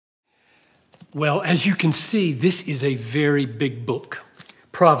Well, as you can see, this is a very big book,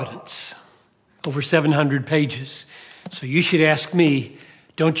 Providence, over 700 pages. So you should ask me,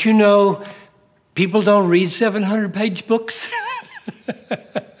 don't you know people don't read 700-page books?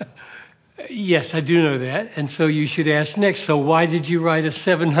 Yes, I do know that. And so you should ask next, so why did you write a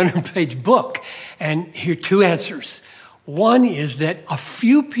 700-page book? And here are two answers. One is that a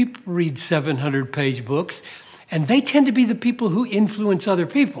few people read 700-page books, and they tend to be the people who influence other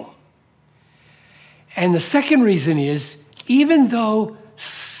people. And the second reason is, even though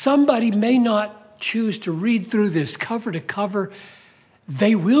somebody may not choose to read through this cover to cover,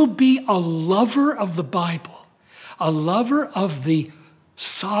 they will be a lover of the Bible, a lover of the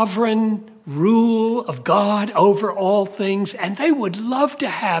sovereign rule of God over all things, and they would love to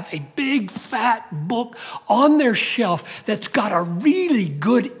have a big, fat book on their shelf that's got a really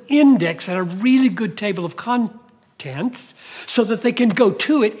good index and a really good table of contents so that they can go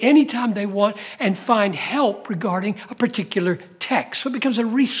to it anytime they want and find help regarding a particular text. So it becomes a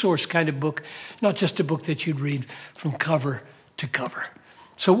resource kind of book, not just a book that you'd read from cover to cover.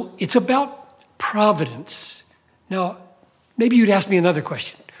 So it's about providence. Now, maybe you'd ask me another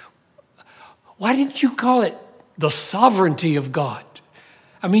question. Why didn't you call it the sovereignty of God?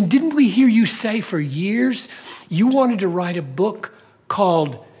 I mean, didn't we hear you say for years you wanted to write a book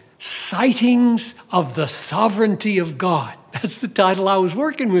called Sightings of the Sovereignty of God? That's the title I was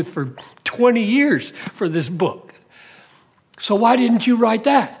working with for 20 years for this book. So why didn't you write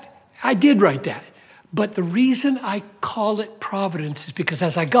that? I did write that. But the reason I call it Providence is because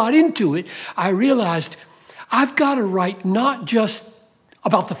as I got into it, I realized I've got to write not just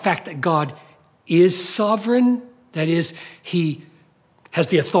about the fact that God is sovereign, that is, he has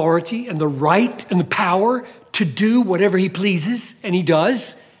the authority and the right and the power to do whatever he pleases, and he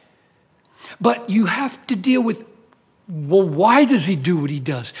does. But you have to deal with, well, why does he do what he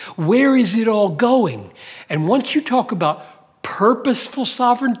does? Where is it all going? And once you talk about purposeful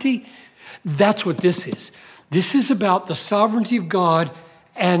sovereignty, that's what this is. This is about the sovereignty of God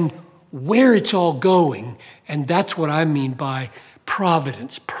and where it's all going. And that's what I mean by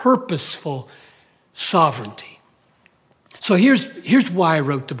providence, purposeful sovereignty. So here's why I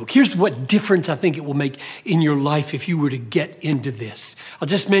wrote the book. Here's what difference I think it will make in your life if you were to get into this. I'll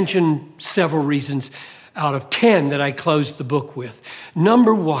just mention several reasons out of 10 that I closed the book with.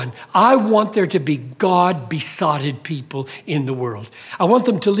 Number one, I want there to be God-besotted people in the world. I want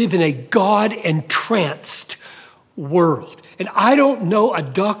them to live in a God-entranced world. And I don't know a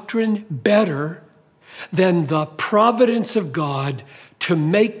doctrine better than the providence of God to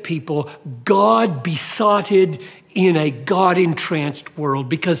make people God-besotted in a God-entranced world.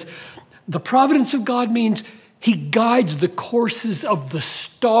 Because the providence of God means he guides the courses of the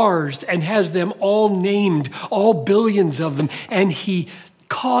stars and has them all named, all billions of them. And he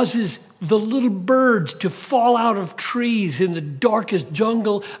causes the little birds to fall out of trees in the darkest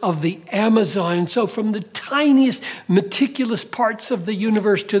jungle of the Amazon. And so from the tiniest, meticulous parts of the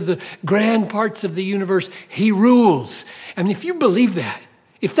universe to the grand parts of the universe, he rules. I mean, if you believe that,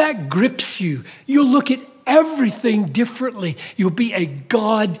 if that grips you, you'll look at everything differently. You'll be a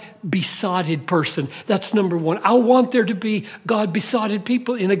God-besotted person. That's number one. I want there to be God-besotted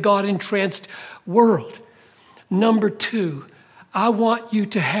people in a God-entranced world. Number two, I want you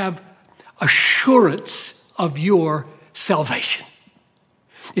to have assurance of your salvation.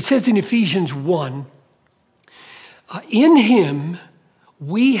 It says in Ephesians 1, in him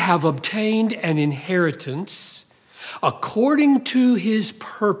we have obtained an inheritance according to his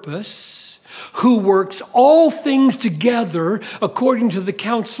purpose, who works all things together according to the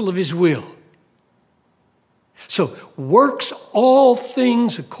counsel of his will. So, works all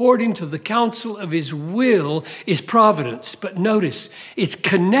things according to the counsel of his will is providence. But notice, it's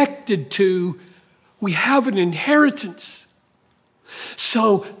connected to, we have an inheritance.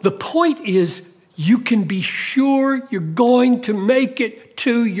 So, the point is, you can be sure you're going to make it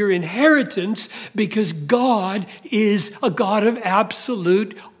to your inheritance because God is a God of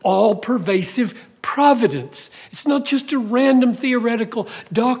absolute, all-pervasive providence. It's not just a random theoretical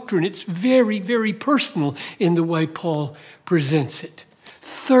doctrine. It's very, very personal in the way Paul presents it.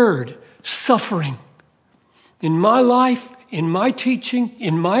 Third, suffering. In my life, in my teaching,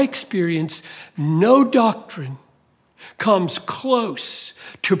 in my experience, no doctrine comes close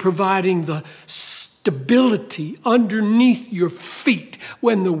to providing the stability underneath your feet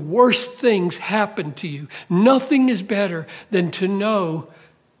when the worst things happen to you. Nothing is better than to know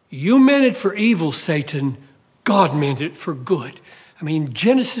you meant it for evil, Satan. God meant it for good. I mean,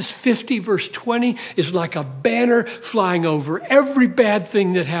 Genesis 50, verse 20 is like a banner flying over every bad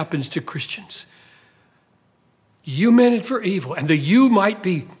thing that happens to Christians. You meant it for evil. And the you might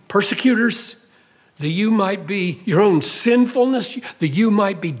be persecutors, the you might be your own sinfulness, the you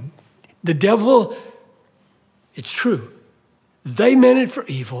might be the devil. It's true. They meant it for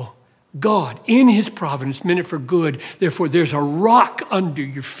evil. God, in his providence, meant it for good. Therefore, there's a rock under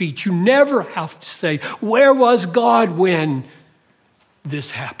your feet. You never have to say, where was God when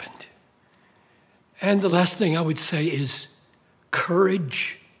this happened? And the last thing I would say is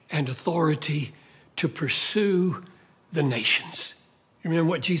courage and authority to pursue the nations. You remember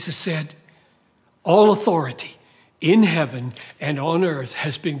what Jesus said? All authority in heaven and on earth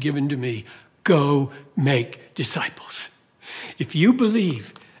has been given to me. Go make disciples. If you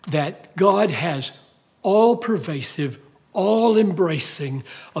believe that God has all-pervasive, all-embracing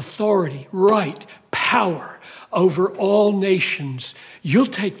authority, right, power over all nations, you'll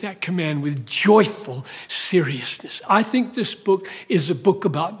take that command with joyful seriousness. I think this book is a book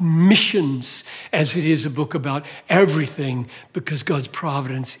about missions as it is a book about everything, because God's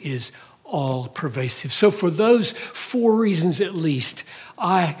providence is all-pervasive. So for those 4 reasons at least,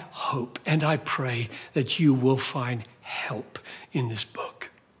 I hope and I pray that you will find help in this book.